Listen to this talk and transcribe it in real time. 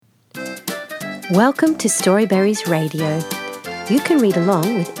Welcome to Storyberries Radio. You can read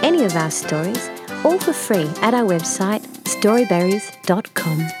along with any of our stories, all for free at our website,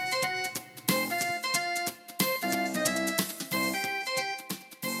 storyberries.com.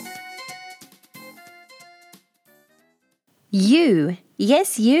 You,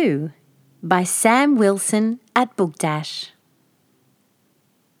 Yes You, by Sam Wilson at Book Dash.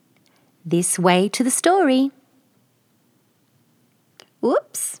 This way to the story.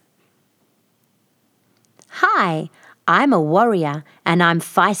 Whoops. Hi, I'm a warrior and I'm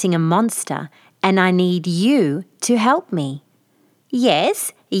fighting a monster and I need you to help me.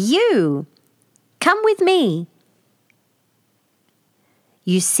 Yes, you. Come with me.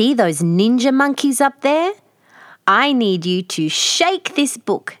 You see those ninja monkeys up there? I need you to shake this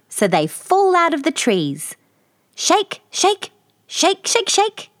book so they fall out of the trees. Shake, shake, shake, shake,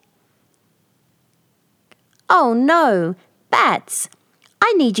 shake. Oh no, bats.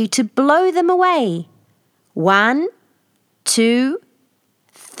 I need you to blow them away. 1, 2,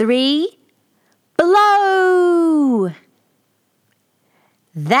 3, blow!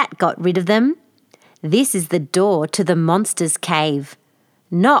 That got rid of them. This is the door to the monster's cave.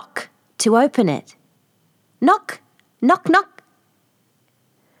 Knock to open it. Knock, knock, knock.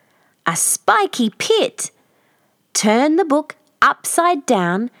 A spiky pit. Turn the book upside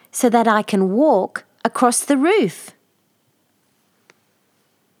down so that I can walk across the roof.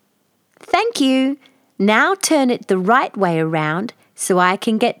 Thank you. Now turn it the right way around so I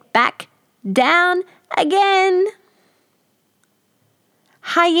can get back down again.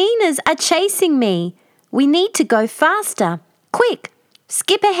 Hyenas are chasing me. We need to go faster. Quick,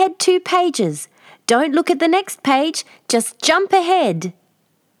 skip ahead 2 pages. Don't look at the next page, just jump ahead.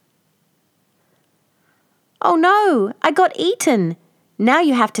 Oh no, I got eaten. Now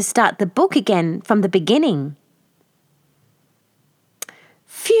you have to start the book again from the beginning.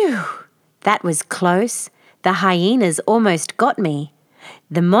 Phew, that was close. The hyenas almost got me.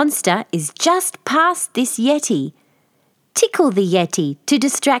 The monster is just past this yeti. Tickle the yeti to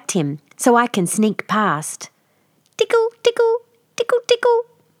distract him so I can sneak past. Tickle, tickle, tickle, tickle.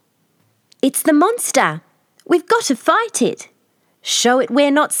 It's the monster. We've got to fight it. Show it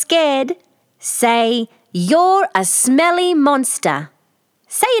we're not scared. Say, you're a smelly monster.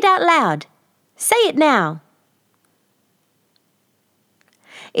 Say it out loud. Say it now.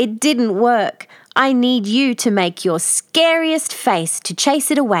 It didn't work. I need you to make your scariest face to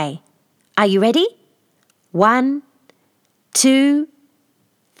chase it away. Are you ready? 1, 2,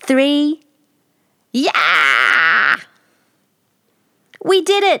 3. Yeah! We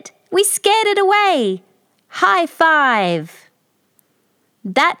did it! We scared it away! High five!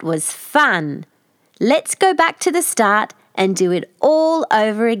 That was fun. Let's go back to the start and do it all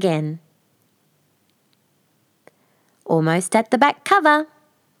over again. Almost at the back cover.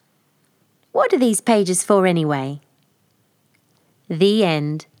 What are these pages for anyway? The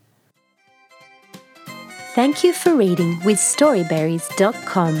end. Thank you for reading with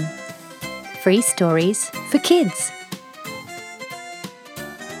Storyberries.com. Free stories for kids.